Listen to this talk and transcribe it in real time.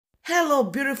Hello,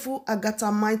 beautiful Agatha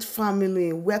Mind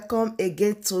family. Welcome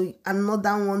again to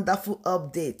another wonderful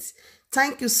update.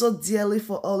 Thank you so dearly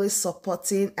for always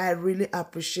supporting. I really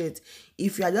appreciate.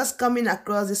 If you are just coming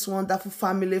across this wonderful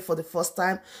family for the first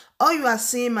time, or you are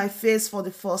seeing my face for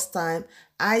the first time,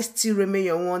 I still remain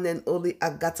your one and only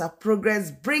Agatha Progress,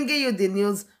 bringing you the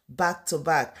news back to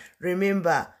back.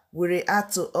 Remember, we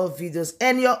react to all videos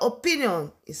and your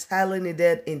opinion is highly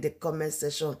needed in the comment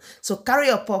section. So carry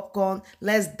your popcorn.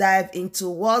 Let's dive into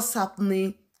what's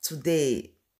happening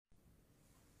today.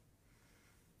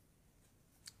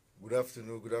 Good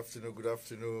afternoon, good afternoon, good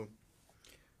afternoon.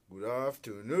 Good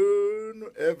afternoon,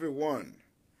 everyone.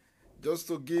 Just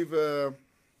to give a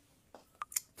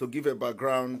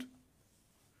background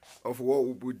of what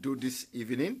we will do this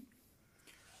evening.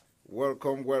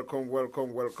 Welcome, welcome,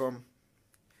 welcome, welcome.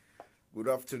 Good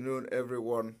afternoon,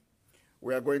 everyone.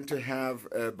 We are going to have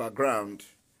a background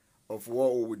of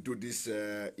what we will do this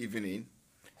evening.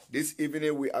 This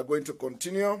evening, we are going to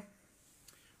continue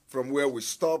from where we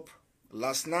stopped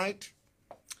last night.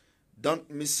 Don't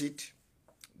miss it.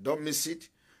 Don't miss it.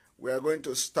 We are going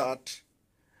to start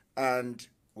and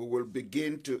we will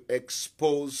begin to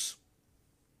expose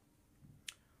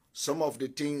some of the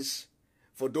things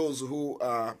for those who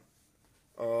are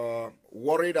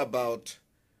worried about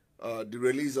the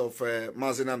release of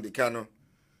NNAMDI KANU.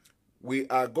 We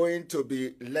are going to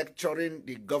be lecturing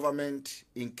the government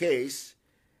in case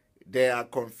they are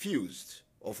confused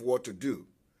of what to do.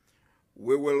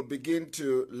 We will begin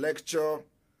to lecture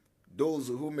those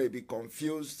who may be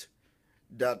confused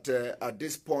that at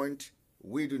this point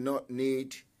we do not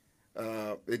need,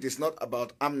 it is not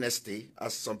about amnesty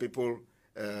as some people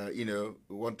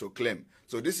want to claim.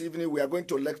 So this evening we are going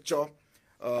to lecture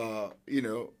how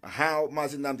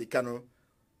NNAMDI KANU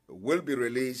will be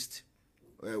released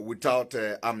without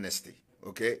amnesty.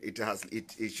 Okay,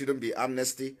 it shouldn't be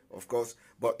amnesty, of course,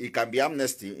 but it can be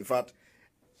amnesty. In fact,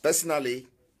 personally,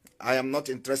 I am not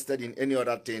interested in any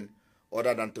other thing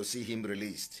other than to see him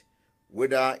released.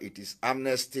 Whether it is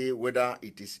amnesty, whether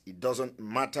it doesn't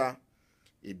matter.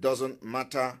 It doesn't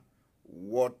matter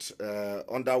what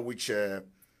under which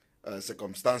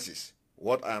circumstances.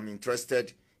 What I am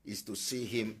interested is to see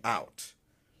him out,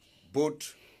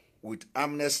 both with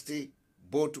amnesty,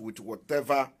 both with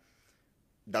whatever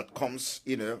that comes,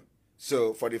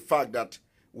 So for the fact that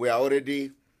we are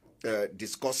already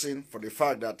discussing, for the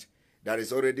fact that there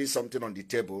is already something on the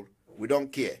table, we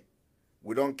don't care.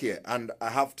 We don't care. And I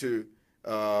have to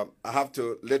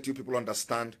let you people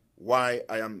understand why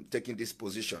I am taking this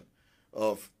position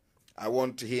of I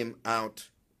want him out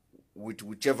with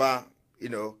whichever,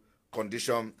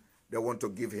 condition they want to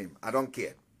give him. I don't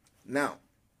care. Now,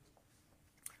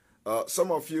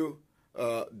 some of you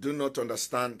do not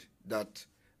understand that,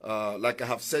 like I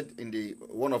have said in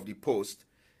one of the posts,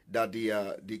 that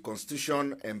the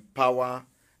Constitution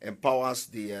empowers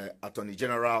the Attorney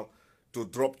General to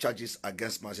drop charges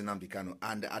against NNAMDI KANU,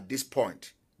 and at this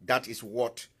point, that is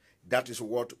what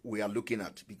we are looking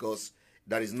at, because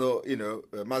there is no,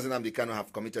 NNAMDI KANU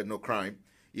have committed no crime,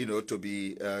 to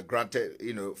be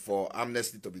granted, for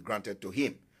amnesty to be granted to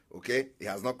him. Okay, he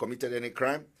has not committed any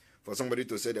crime for somebody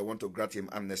to say they want to grant him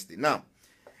amnesty. Now,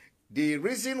 the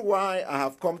reason why I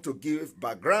have come to give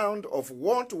background of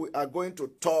what we are going to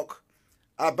talk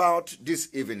about this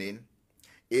evening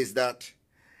is that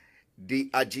the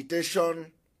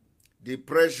agitation, the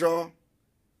pressure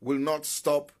will not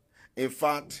stop. In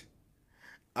fact,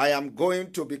 I am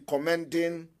going to be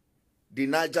commending the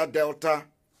Niger Delta,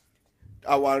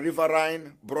 our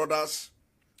riverine brothers,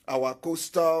 our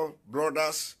coastal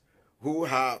brothers who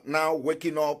are now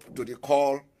waking up to the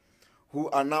call,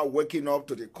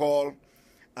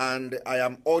 and I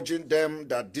am urging them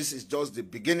that this is just the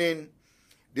beginning.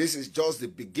 This is just the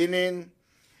beginning.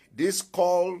 This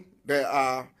call,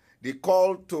 the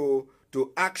call to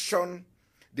action,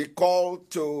 the call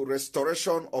to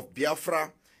restoration of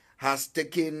Biafra has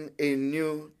taken a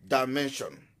new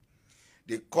dimension.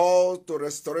 The call to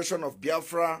restoration of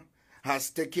Biafra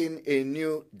has taken a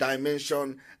new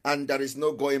dimension, and there is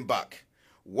no going back.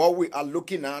 What we are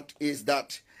looking at is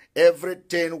that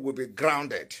everything will be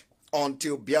grounded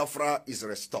until Biafra is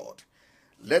restored.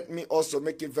 Let me also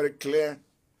make it very clear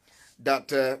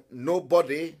that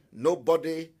nobody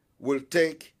will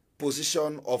take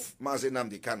position of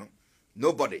NNAMDI KANU.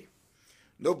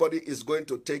 Nobody is going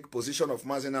to take position of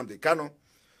NNAMDI KANU.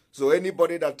 So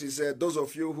anybody that is, those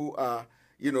of you who are,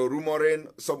 rumoring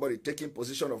somebody taking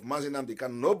position of NNAMDI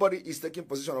KANU, nobody is taking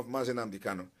position of NNAMDI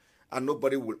KANU, and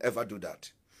nobody will ever do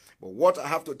that. But what I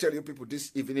have to tell you people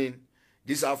this evening,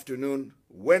 this afternoon,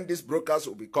 when this broadcast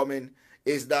will be coming,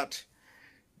 is that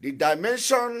the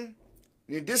dimension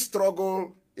This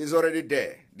struggle is already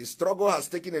there. The struggle has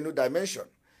taken a new dimension.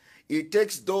 It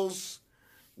takes those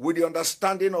with the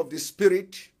understanding of the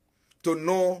spirit to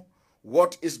know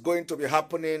what is going to be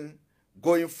happening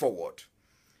going forward.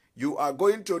 You are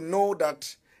going to know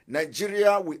that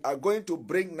Nigeria, we are going to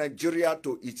bring Nigeria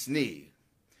to its knee.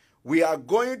 We are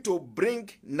going to bring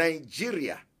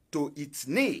Nigeria to its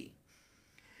knee.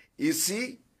 You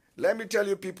see, let me tell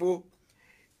you people,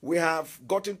 we have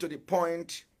gotten to the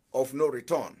point of no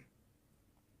return.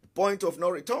 Point of no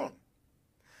return.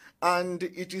 And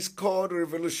it is called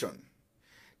revolution.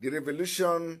 The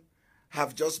revolution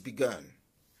have just begun.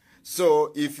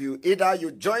 So if you either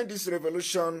you join this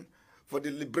revolution for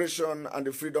the liberation and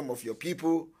the freedom of your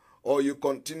people, or you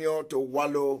continue to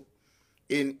wallow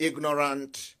in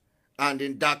ignorance and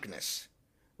in darkness.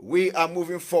 We are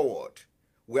moving forward.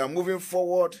 We are moving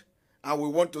forward, and we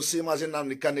want to see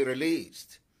NNAMDI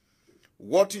released.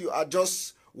 What you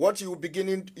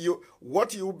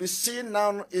will be seeing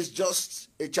now is just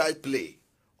a child play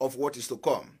of what is to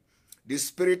come. The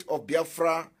spirit of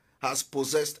Biafra has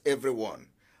possessed everyone.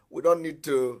 We don't need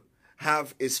to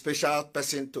have a special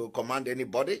person to command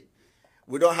anybody.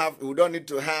 We don't need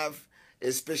to have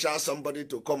a special somebody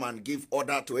to come and give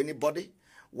order to anybody.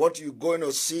 What you're going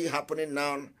to see happening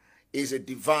now is a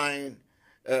divine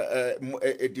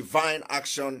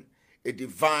action, a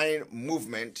divine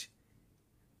movement,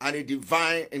 and a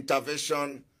divine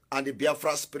intervention, and the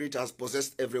Biafra spirit has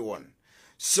possessed everyone.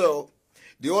 So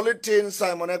the only thing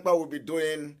Simon Ekpa will be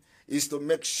doing is to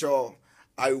make sure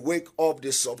I wake up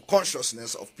the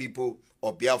subconsciousness of people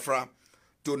of Biafra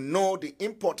to know the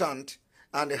important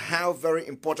and how very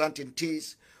important it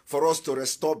is for us to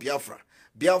restore Biafra.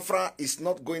 Biafra is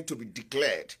not going to be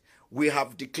declared. We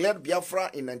have declared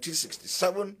Biafra in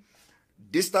 1967.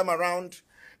 This time around,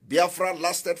 Biafra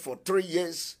lasted for 3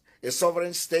 years, a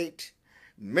sovereign state.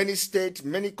 Many states,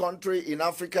 many countries in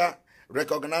Africa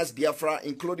recognize Biafra,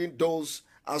 including those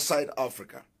outside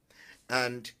Africa.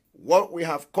 And what we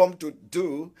have come to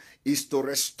do is to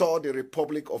restore the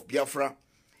Republic of Biafra.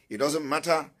 It doesn't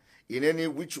matter in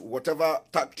whatever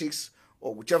tactics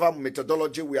or whichever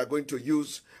methodology we are going to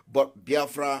use, but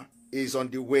Biafra is on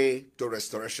the way to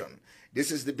restoration.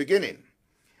 This is the beginning.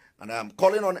 And I am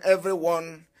calling on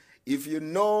everyone, if you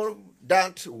know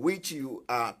that which you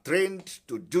are trained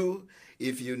to do,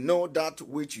 if you know that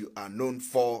which you are known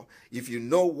for, if you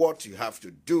know what you have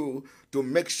to do to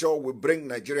make sure we bring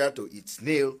Nigeria to its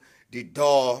knee, the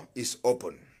door is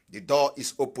open. The door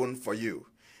is open for you.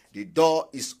 The door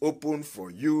is open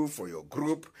for you, for your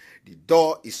group. The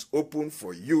door is open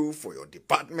for you, for your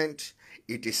department.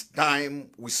 It is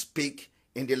time we speak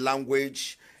in the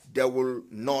language they will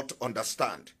not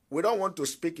understand. We don't want to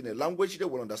speak in a language they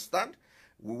will understand.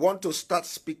 We want to start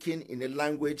speaking in a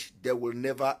language they will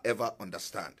never ever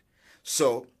understand.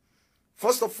 So,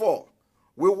 first of all,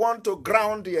 we want to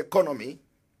ground the economy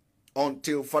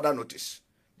until further notice.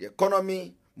 The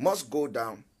economy must go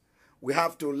down. We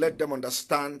have to let them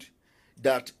understand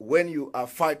that when you are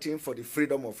fighting for the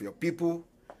freedom of your people,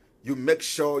 you make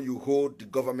sure you hold the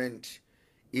government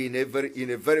in a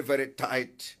very, very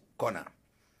tight corner,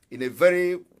 in a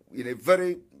very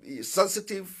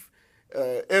sensitive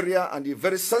area and in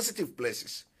very sensitive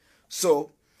places.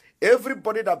 So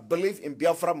everybody that believes in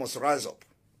Biafra must rise up.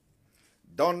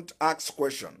 Don't ask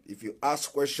question. If you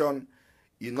ask question,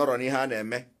 you're not on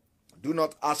Ihaneme. Do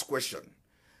not ask question.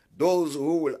 Those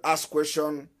who will ask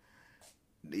question,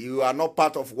 you are not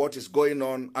part of what is going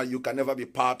on, and you can never be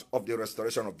part of the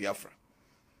restoration of Biafra.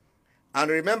 And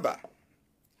remember,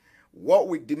 what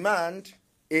we demand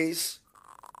is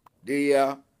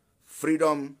the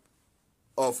freedom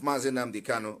of NNAMDI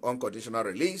KANU, unconditional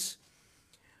release.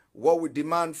 What we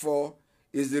demand for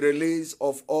is the release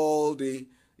of all the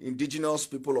indigenous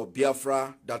people of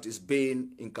Biafra that is being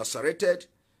incarcerated,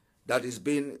 that has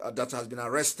been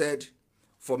arrested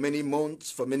for many months,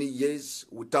 for many years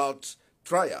without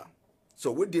trial.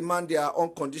 So we demand their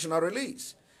unconditional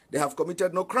release. They have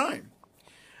committed no crime.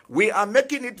 We are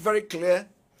making it very clear,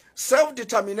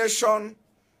 self-determination,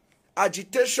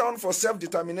 agitation for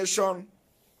self-determination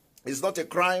is not a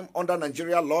crime under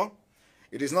Nigeria law.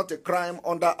 It is not a crime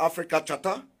under Africa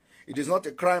Charter. It is not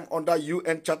a crime under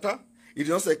UN Charter. It is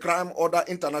not a crime under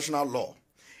international law.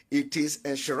 It is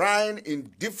enshrined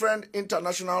in different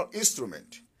international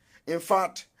instruments. In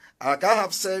fact, like I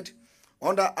have said,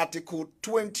 under Article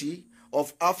 20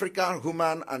 of African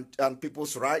Human and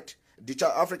People's Right,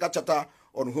 the Africa Charter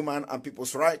on Human and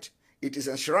People's Right, it is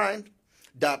enshrined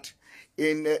that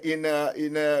in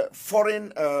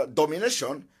foreign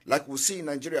domination, like we see in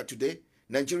Nigeria today,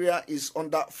 Nigeria is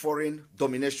under foreign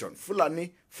domination,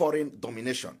 Fulani foreign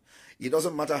domination. It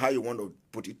doesn't matter how you want to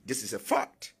put it. This is a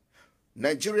fact.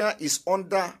 Nigeria is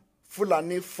under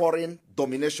Fulani foreign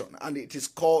domination, and it is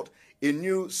called a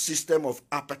new system of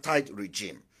apartheid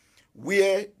regime,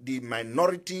 where the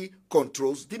minority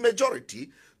controls the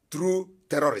majority through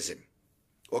terrorism.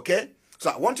 Okay? So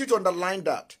I want you to underline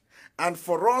that. And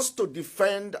for us to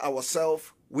defend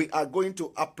ourselves, we are going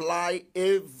to apply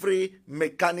every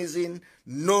mechanism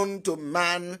known to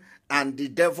man and the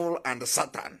devil and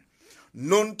Satan,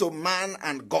 known to man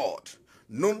and God,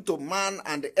 known to man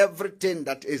and everything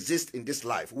that exists in this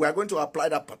life. We are going to apply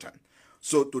that pattern.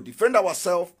 So to defend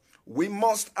ourselves, we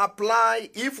must apply,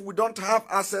 if we don't have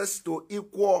access to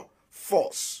equal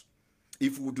force,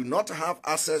 if we do not have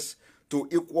access to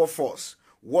equal force,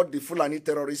 what the Fulani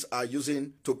terrorists are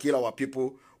using to kill our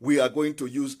people, we are going to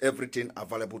use everything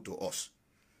available to us.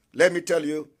 Let me tell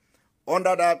you,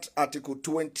 under that Article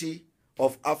 20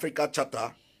 of Africa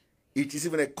Charter, it is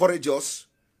even encouraged us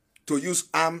to use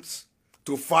arms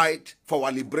to fight for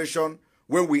our liberation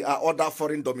when we are under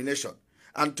foreign domination.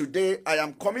 And today, I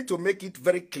am coming to make it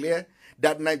very clear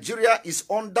that Nigeria is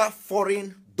under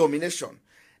foreign domination.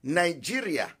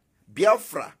 Nigeria,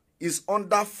 Biafra, is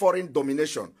under foreign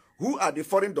domination. Who are the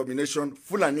foreign domination?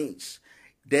 Fulanis.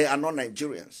 They are not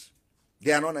Nigerians.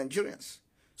 They are not Nigerians.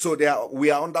 So we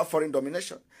are under foreign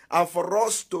domination. And for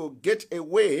us to get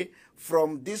away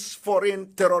from this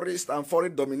foreign terrorist and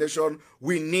foreign domination,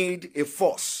 we need a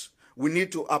force. We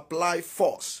need to apply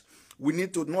force. We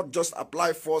need to not just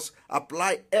apply force,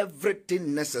 apply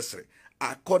everything necessary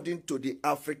according to the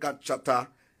African Charter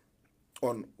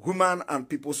on Human and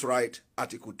People's Rights,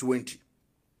 Article 20.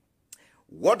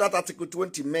 What that Article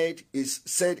 20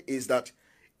 said is that,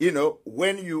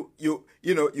 when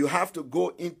you have to go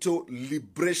into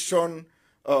liberation,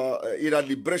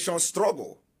 liberation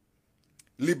struggle.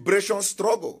 Liberation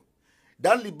struggle.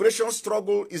 That liberation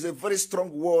struggle is a very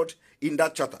strong word in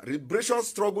that charter. Liberation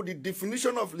struggle, the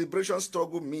definition of liberation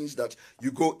struggle means that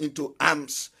you go into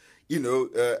arms,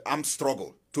 armed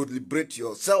struggle to liberate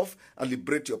yourself and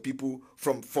liberate your people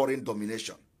from foreign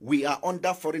domination. We are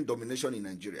under foreign domination in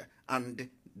Nigeria, and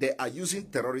they are using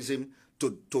terrorism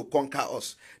to conquer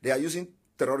us. They are using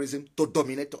terrorism to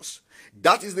dominate us.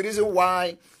 That is the reason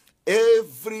why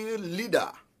every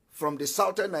leader from the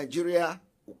southern Nigeria,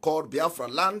 called Biafra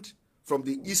land, from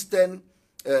the eastern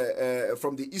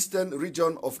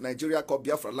region of Nigeria called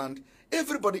Biafra land,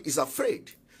 everybody is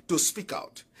afraid to speak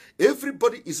out.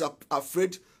 Everybody is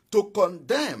afraid to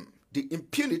condemn the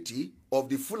impunity of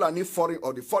the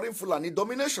foreign Fulani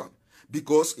domination.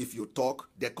 Because if you talk,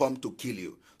 they come to kill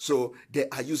you. So they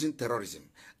are using terrorism.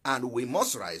 And we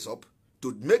must rise up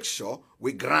to make sure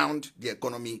we ground the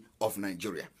economy of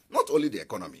Nigeria. Not only the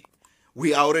economy.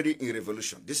 We are already in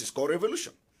revolution. This is called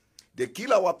revolution. They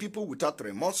kill our people without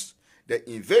remorse. They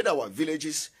invade our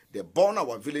villages. They burn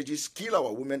our villages, kill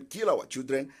our women, kill our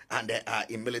children, and they are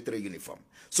in military uniform.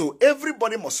 So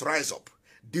everybody must rise up.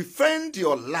 Defend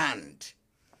your land.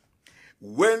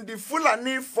 When the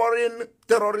Fulani foreign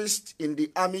terrorists in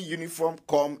the army uniform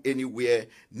come anywhere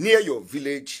near your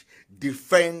village,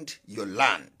 defend your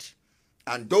land.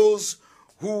 And those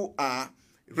who are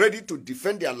ready to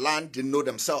defend their land, they know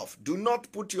themselves. Do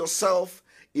not put yourself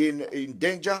in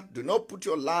danger. Do not put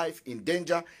your life in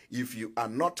danger. If you are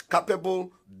not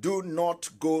capable, do not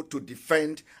go to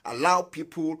defend. Allow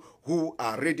people who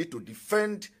are ready to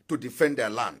defend their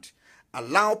land.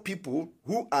 Allow people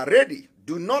who are ready.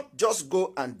 Do not just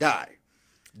go and die.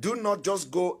 Do not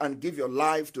just go and give your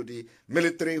life to the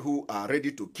military who are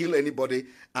ready to kill anybody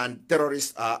and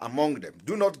terrorists are among them.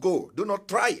 Do not go. Do not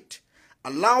try it.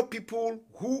 Allow people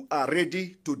who are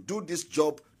ready to do this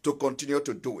job to continue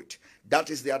to do it. That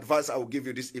is the advice I will give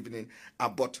you this evening.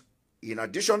 But in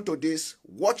addition to this,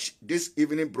 watch this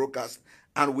evening broadcast,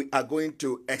 and we are going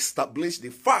to establish the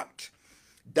fact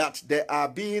that there are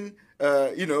being,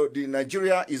 the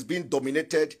Nigeria is being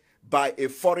dominated by a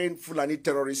foreign Fulani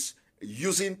terrorist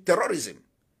using terrorism,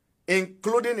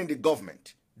 including in the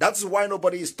government. That's why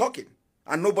nobody is talking,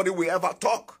 and nobody will ever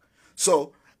talk.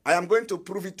 So I am going to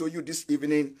prove it to you this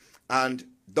evening, and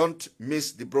don't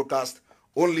miss the broadcast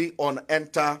only on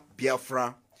Enter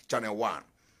Biafra Channel 1.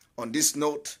 On this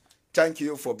note, thank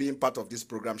you for being part of this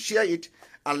program. Share it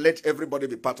and let everybody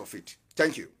be part of it.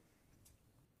 Thank you.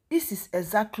 This is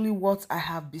exactly what I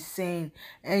have been saying,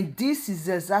 and this is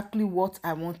exactly what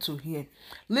I want to hear.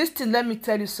 Listen, let me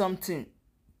tell you something.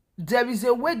 There is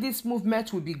a way this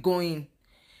movement will be going.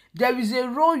 There is a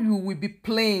role you will be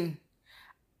playing.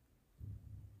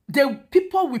 The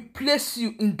people will place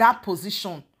you in that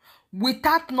position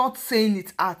without not saying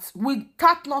it out,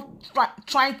 without not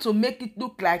trying to make it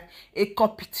look like a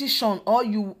competition or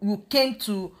you came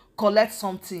to collect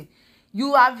something.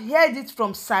 You have heard it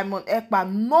from Simon Ekpa.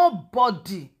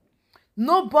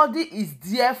 Nobody is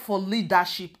there for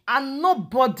leadership, and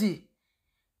nobody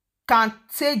can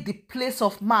take the place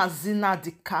of Mazi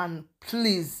Nnamdi Kanu.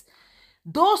 Please,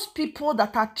 those people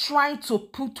that are trying to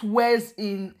put words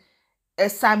in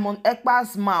Simon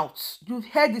Ekpa's mouth, you've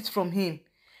heard it from him.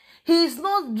 He is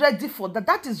not ready for that.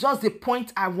 That is just the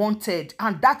point I wanted,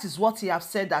 and that is what he have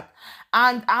said that.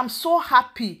 And I'm so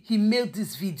happy he made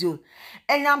this video,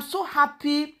 and I'm so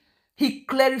happy he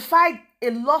clarified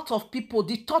a lot of people,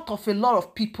 the thought of a lot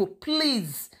of people.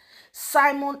 Please,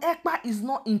 Simon Ekpa is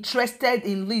not interested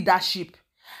in leadership,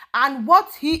 and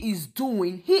what he is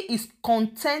doing, he is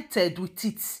contented with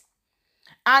it,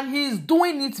 and he is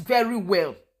doing it very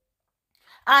well.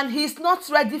 And he's not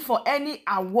ready for any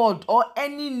award or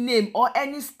any name or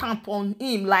any stamp on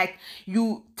him like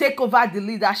you take over the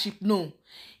leadership. No.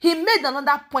 He made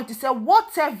another point. He said,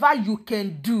 whatever you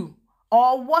can do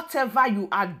or whatever you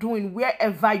are doing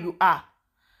wherever you are,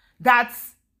 that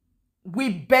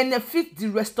will benefit the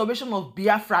restoration of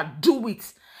Biafra, do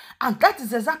it. And that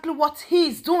is exactly what he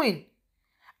is doing.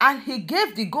 And he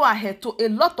gave the go-ahead to a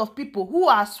lot of people who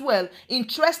are as well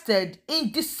interested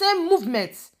in the same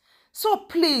movement. So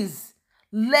please,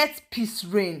 let peace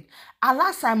reign.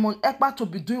 Allow Simon Ekpa to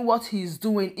be doing what he is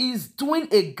doing. He is doing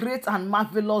a great and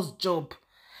marvelous job.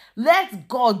 Let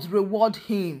God reward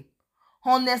him.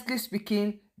 Honestly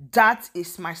speaking, that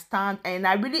is my stand. And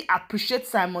I really appreciate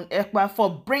Simon Ekpa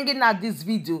for bringing out this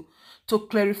video to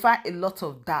clarify a lot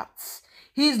of that.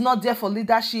 He is not there for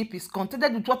leadership. He's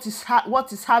contented with what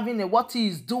is having and what he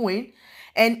is doing.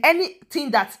 And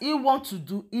anything that he wants to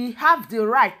do, he have the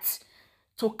right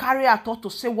to carry out or to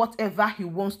say whatever he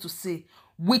wants to say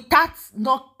without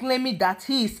not claiming that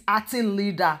he is acting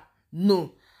leader.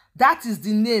 No, that is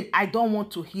the name I don't want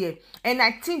to hear. And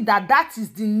I think that that is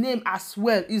the name as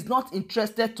well is not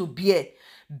interested to bear.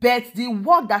 But the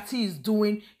work that he is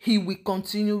doing, he will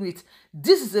continue with.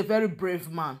 This is a very brave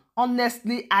man.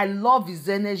 Honestly, I love his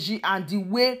energy and the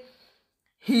way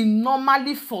he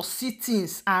normally foresees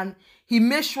things, and he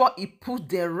makes sure he put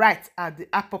the right at the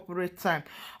appropriate time.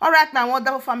 All right, my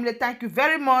wonderful family, thank you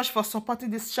very much for supporting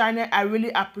this channel. I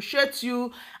really appreciate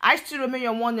you. I still remain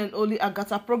your one and only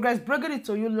Agatha Progress, bringing it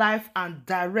to you live and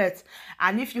direct.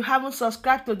 And if you haven't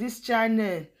subscribed to this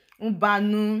channel,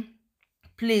 Ubanu,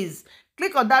 please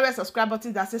click on that red subscribe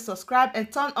button that says subscribe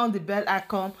and turn on the bell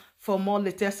icon for more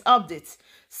latest updates.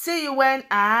 See you when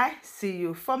I see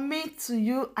you. From me to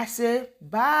you, I say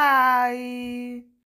bye.